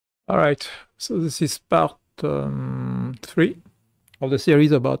All right, so this is part 3 of the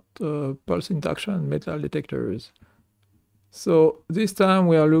series about pulse induction metal detectors. So this time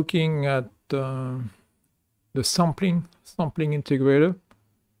we are looking at the sampling integrator.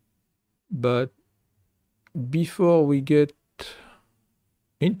 But before we get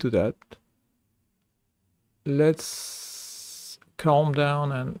into that, let's calm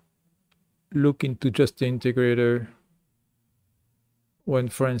down and look into just the integrator when,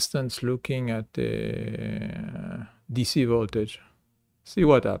 for instance, looking at the DC voltage. See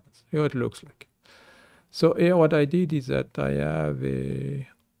what happens, see what it looks like. So here what I did is that I have a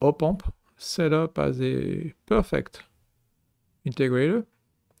op-amp set up as a perfect integrator.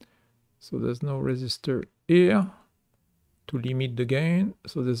 So there's no resistor here to limit the gain.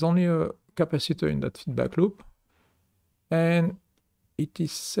 So there's only a capacitor in that feedback loop. And it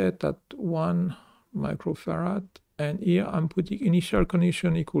is set at 1 microfarad. And here I'm putting initial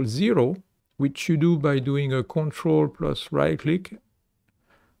condition equals 0, which you do by doing a control plus right click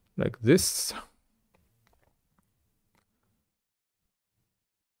like this.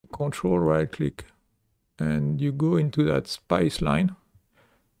 Control right click. And you go into that spice line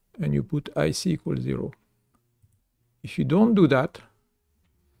and you put IC equals 0. If you don't do that,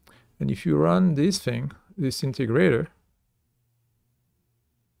 and if you run this thing, this integrator,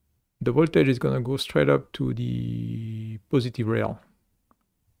 the voltage is going to go straight up to the positive rail.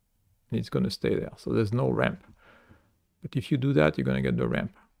 And it's going to stay there. So there's no ramp. But if you do that, you're going to get the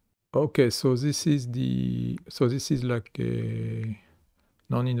ramp. Okay, so this is like a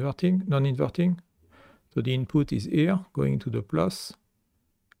non-inverting. So the input is here going to the plus.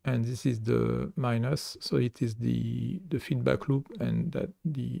 And this is the minus, so it is the feedback loop and that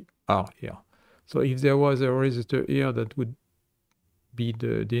the R here. So if there was a resistor here, that would be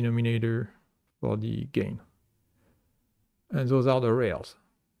the denominator for the gain. And those are the rails.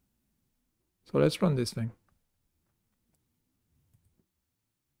 So let's run this thing.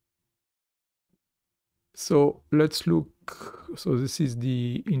 So let's look, so this is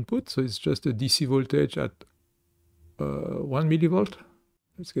the input, so it's just a DC voltage at 1 millivolt.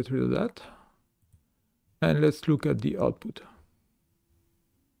 Let's get rid of that. And let's look at the output.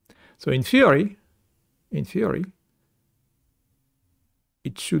 So in theory,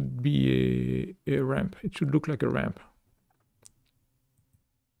 it should be a ramp. It should look like a ramp.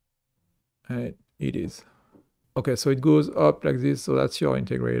 And it is. Okay, so it goes up like this. So that's your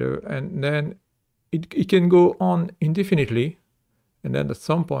integrator. And then it can go on indefinitely. And then at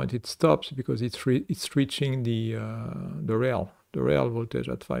some point it stops because it's reaching the rail. The rail voltage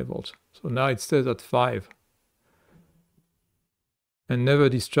at 5 volts. So now it stays at 5 and never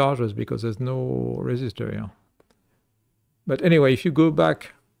discharges because there's no resistor here. But anyway, if you go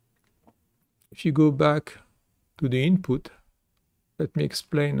back to the input, let me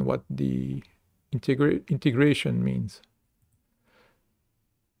explain what the integration means.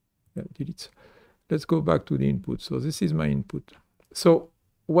 Yeah, delete. Let's go back to the input. So this is my input. So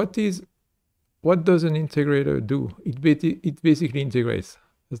what does an integrator do? It basically integrates,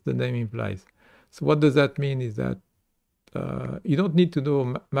 as the name implies. So what does that mean is that you don't need to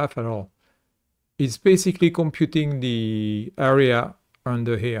know math at all. It's basically computing the area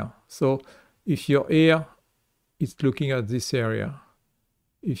under here. So if you're here, it's looking at this area.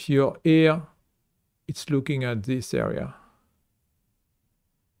 If you're here, it's looking at this area.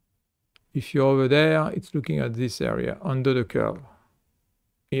 If you're over there, it's looking at this area under the curve.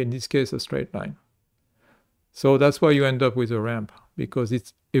 In this case, a straight line. So that's why you end up with a ramp, because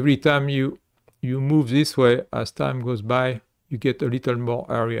it's every time you move this way, as time goes by, you get a little more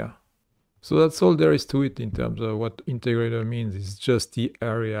area. So that's all there is to it in terms of what integrator means. It's just the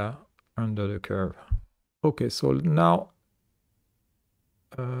area under the curve. Okay, so now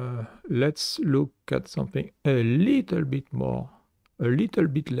let's look at something a little bit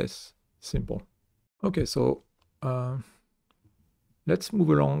less simple. Okay, so let's move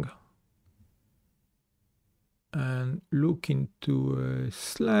along and look into a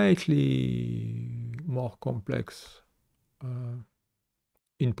slightly more complex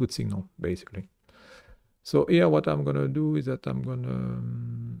input signal, basically. So here what I'm going to do is that I'm going to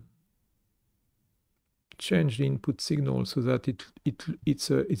change the input signal so that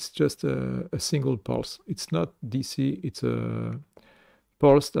it's just a single pulse. It's not DC, it's a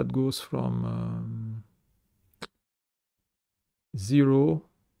pulse that goes from 0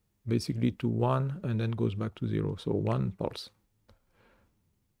 basically to 1 and then goes back to 0. So 1 pulse.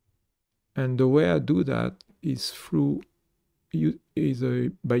 And the way I do that is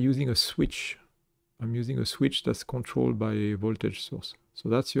by using a switch. I'm using a switch that's controlled by a voltage source. So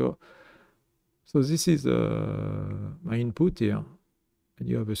that's so this is my input here. and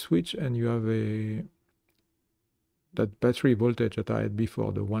you have a switch, and you have that battery voltage that I had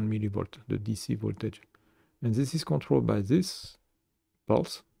before, the 1 millivolt, the DC voltage. And this is controlled by this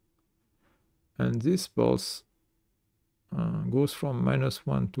pulse. And this pulse goes from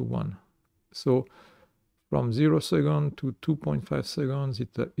 -1 to 1. So from 0 seconds to 2.5 seconds,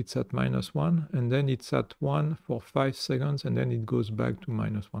 it's at -1, and then it's at 1 for 5 seconds, and then it goes back to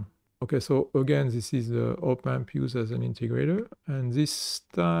 -1. Okay, so again, this is the op-amp used as an integrator, and this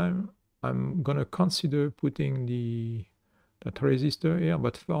time I'm gonna consider putting that resistor here,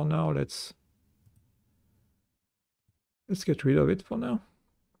 but for now, let's get rid of it for now.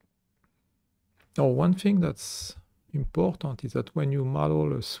 Oh, one thing that's important is that when you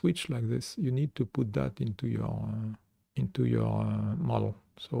model a switch like this, you need to put that into your model.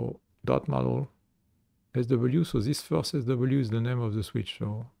 So dot model SW. So this first SW is the name of the switch.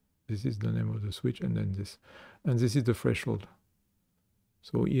 So this is the name of the switch, and then this, and this is the threshold.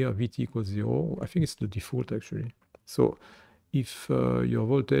 So here VT equals 0. I think it's the default actually. So if your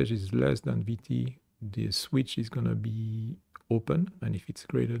voltage is less than VT, the switch is gonna be open, and if it's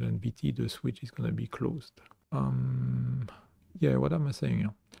greater than VT, the switch is gonna be closed. Yeah, what am I saying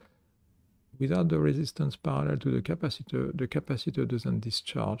here? Without the resistance parallel to the capacitor doesn't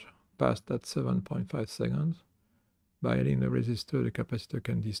discharge past that 7.5 seconds. By adding the resistor, the capacitor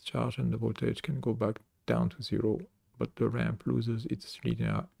can discharge and the voltage can go back down to 0, but the ramp loses its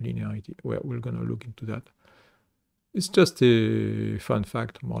linearity. Well, we're gonna look into that. It's just a fun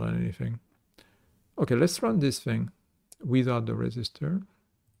fact more than anything. Okay, let's run this thing without the resistor.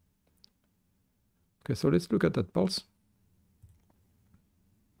 Okay, so let's look at that pulse.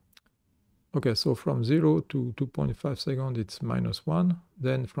 Okay, so from 0 to 2.5 seconds, it's -1.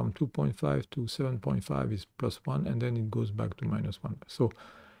 Then from 2.5 to 7.5 is +1, and then it goes back to -1. So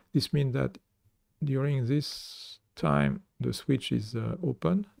this means that during this time, the switch is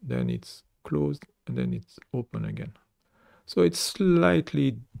open, then it's closed, and then it's open again. So it's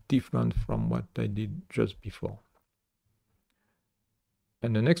slightly different from what I did just before.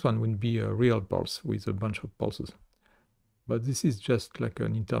 And the next one would be a real pulse with a bunch of pulses. But this is just like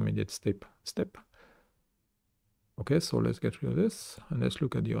an intermediate step. Okay, so let's get rid of this and let's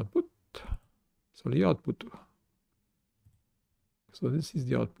look at the output. So the output. So this is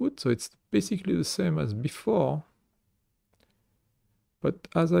the output. So it's basically the same as before. But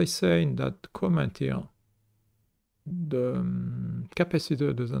as I say in that comment here, the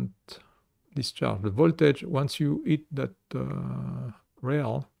capacitor doesn't discharge. The voltage, once you hit that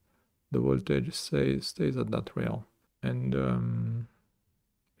rail, the voltage stays at that rail. And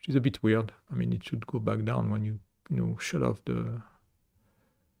which is a bit weird. I mean, it should go back down when you shut off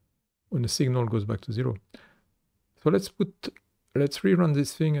when the signal goes back to 0. So let's rerun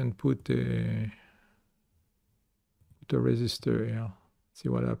this thing and put a resistor here. See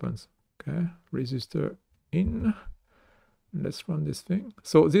what happens. Okay, resistor in. Let's run this thing.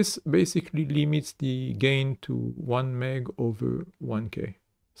 So this basically limits the gain to 1 meg over 1K.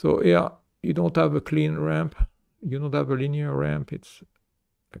 So here you don't have a clean ramp. You don't have a linear ramp. It's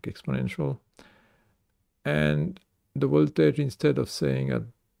like exponential. And the voltage, instead of staying at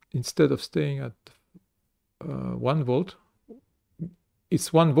 1 volt,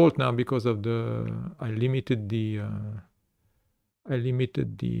 it's 1 volt now because of I limited the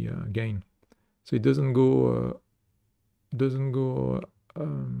gain, so it doesn't go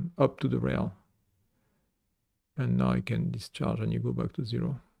up to the rail. And now I can discharge and you go back to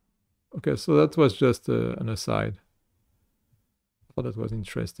 0. Okay, so that was just an aside. I thought that was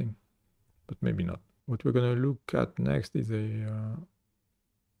interesting, but maybe not. What we're going to look at next is a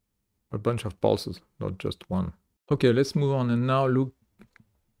bunch of pulses, not just one. Okay, let's move on and now look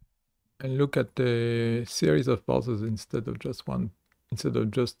at the series of pulses instead of just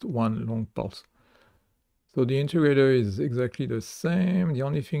one long pulse. So the integrator is exactly the same. The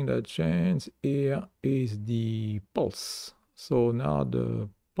only thing that changed here is the pulse. So now the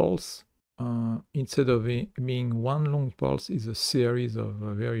pulse, instead of being one long pulse, is a series of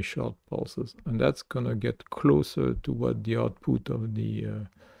very short pulses. And that's going to get closer to what the output of the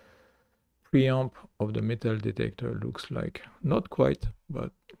preamp of the metal detector looks like. Not quite,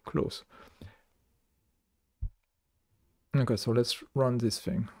 but close. Okay, so let's run this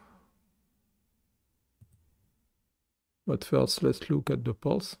thing. But first, let's look at the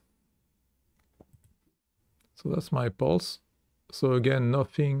pulse. So that's my pulse. So again,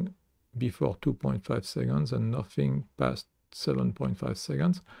 nothing before 2.5 seconds and nothing past 7.5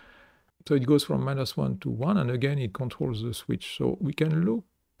 seconds. So it goes from -1 to 1, and again, it controls the switch. So we can look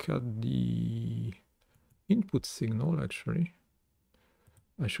at the input signal, actually.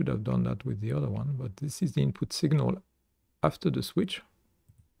 I should have done that with the other one, but this is the input signal after the switch.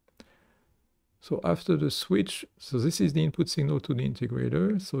 So after the switch, so this is the input signal to the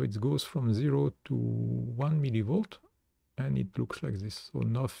integrator. So it goes from 0 to 1 millivolt, and it looks like this. So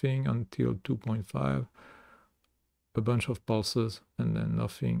nothing until 2.5, a bunch of pulses, and then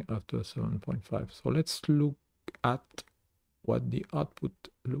nothing after 7.5. So let's look at what the output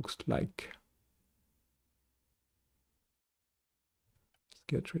looks like. Let's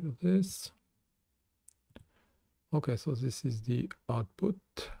get rid of this. Okay, so this is the output.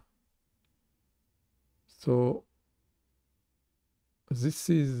 So this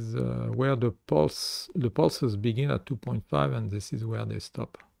is where the pulses begin at 2.5, and this is where they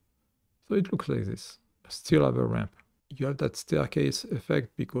stop. So it looks like this. Still have a ramp. You have that staircase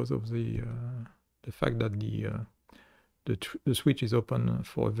effect because of the fact that the switch is open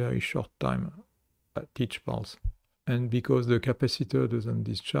for a very short time at each pulse, and because the capacitor doesn't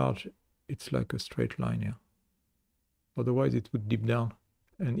discharge, it's like a straight line here. Otherwise, it would dip down.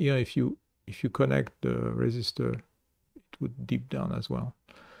 And here, if you connect the resistor, it would dip down as well.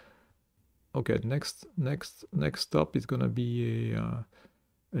 Okay, next stop is going to be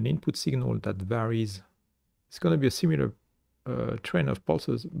an input signal that varies. It's going to be a similar train of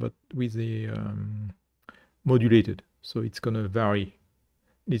pulses, but with a modulated. So it's going to vary.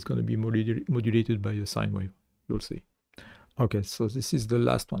 It's going to be modulated by a sine wave. You'll see. Okay, so this is the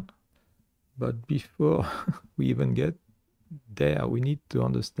last one. But before we even get there, we need to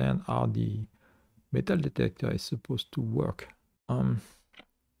understand how the metal detector is supposed to work.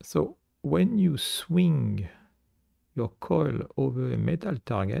 So when you swing your coil over a metal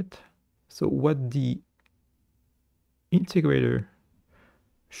target, so what the integrator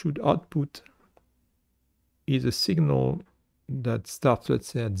should output is a signal that starts, let's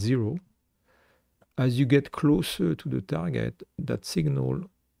say, at 0. As you get closer to the target, that signal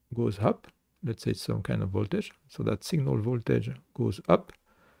goes up. Let's say it's some kind of voltage. So that signal voltage goes up.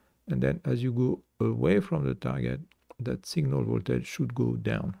 And then as you go away from the target, that signal voltage should go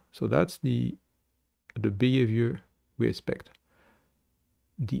down. So that's the behavior we expect.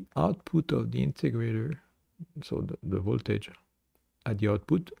 The output of the integrator, so the voltage at the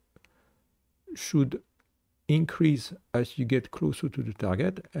output, should increase as you get closer to the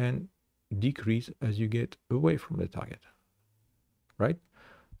target and decrease as you get away from the target, right?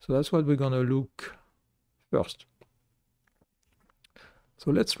 So that's what we're going to look first.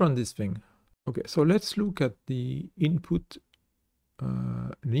 So let's run this thing. Okay, so let's look at the input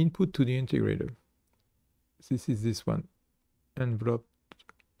to the integrator. This is this one, enveloped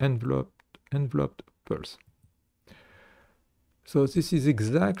pulse. So this is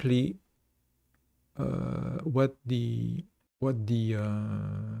exactly what the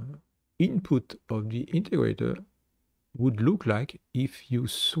input of the integrator would look like if you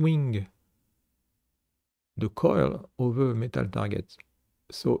swing the coil over a metal target.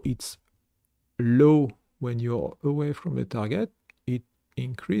 So it's low when you're away from the target, it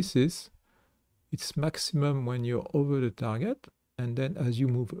increases, it's maximum when you're over the target, and then as you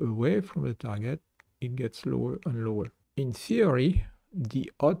move away from the target, it gets lower and lower. In theory,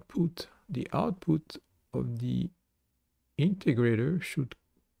 the output of the integrator should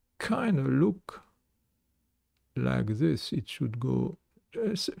kind of look like this. It should go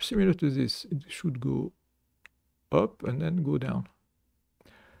similar to this. It should go up and then go down.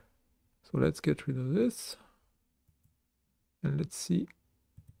 So let's get rid of this and let's see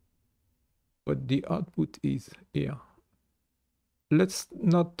what the output is here. Let's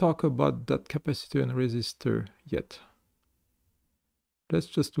not talk about that capacitor and resistor yet. Let's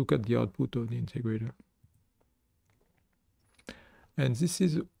just look at the output of the integrator. And this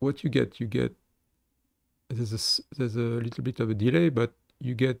is what you get. You get, there's a little bit of a delay, but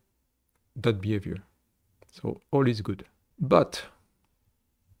you get that behavior. So all is good. But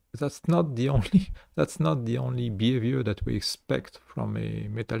that's not the only behavior that we expect from a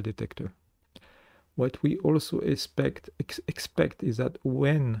metal detector. What we also expect is that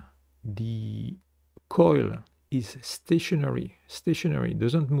when the coil is stationary,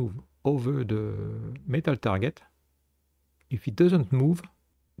 doesn't move over the metal target, if it doesn't move,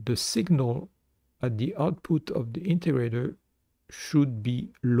 the signal at the output of the integrator should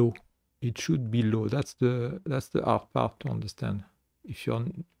be low. It should be low. That's the hard part to understand if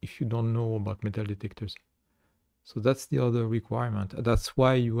you don't know about metal detectors. So that's the other requirement. That's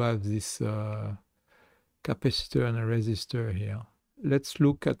why you have this capacitor and a resistor here. Let's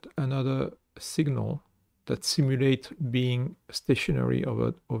look at another signal that simulates being stationary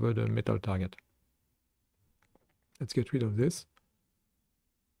over the metal target. Let's get rid of this.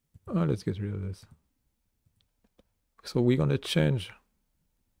 Let's get rid of this. So we're gonna change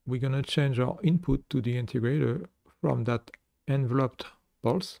our input to the integrator from that enveloped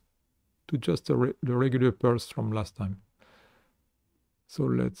pulse to just the regular pulse from last time. So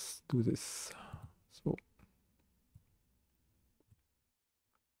let's do this. So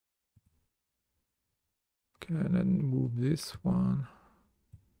okay, and then move this one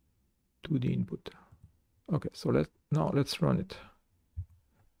to the input. Okay, so let's run it.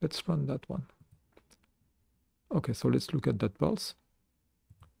 Let's run that one. Okay, so let's look at that pulse.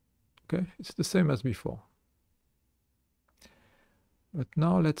 Okay, it's the same as before. But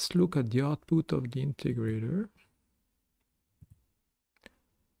now let's look at the output of the integrator.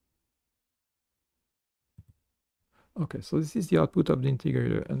 Okay, so this is the output of the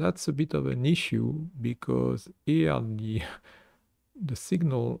integrator, and that's a bit of an issue because here the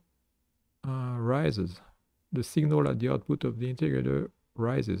signal rises. The signal at the output of the integrator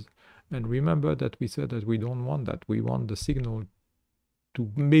rises. And remember that we said that we don't want that. We want the signal to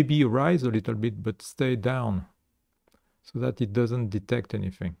maybe rise a little bit, but stay down so that it doesn't detect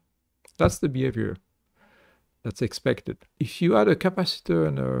anything. That's the behavior that's expected. If you add a capacitor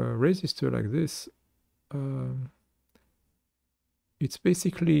and a resistor like this, it's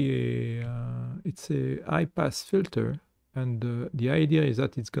basically it's a high-pass filter, and the idea is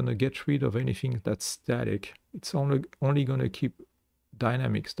that it's going to get rid of anything that's static. It's only going to keep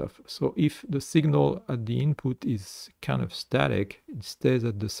dynamic stuff. So if the signal at the input is kind of static, it stays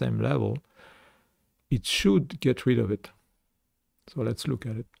at the same level, it should get rid of it. So let's look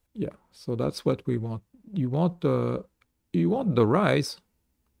at it. Yeah, so that's what we want. You want the rise.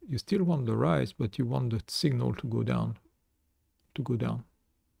 You still want the rise, but you want the signal to go down.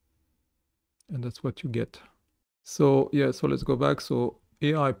 And that's what you get. So yeah, so let's go back. So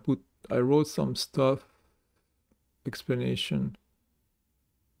here I wrote some stuff, explanation,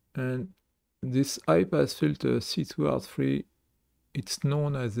 and this high-pass filter C2R3, it's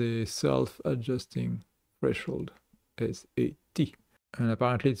known as a self-adjusting threshold, SAT. And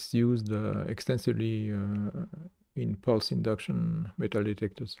apparently it's used extensively in pulse induction metal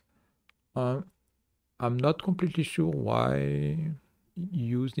detectors. I'm not completely sure why you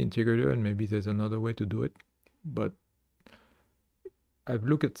use the integrator, and maybe there's another way to do it, but I've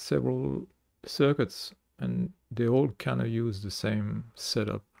looked at several circuits and they all kind of use the same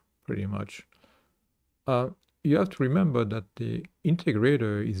setup pretty much. You have to remember that the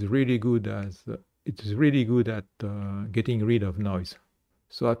integrator is really good at getting rid of noise.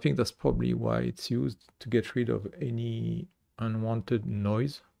 So I think that's probably why it's used, to get rid of any unwanted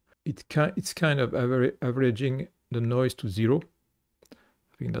noise. It's kind of averaging the noise to zero.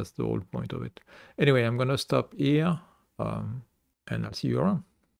 I think that's the whole point of it. Anyway, I'm gonna stop here, and I'll see you around.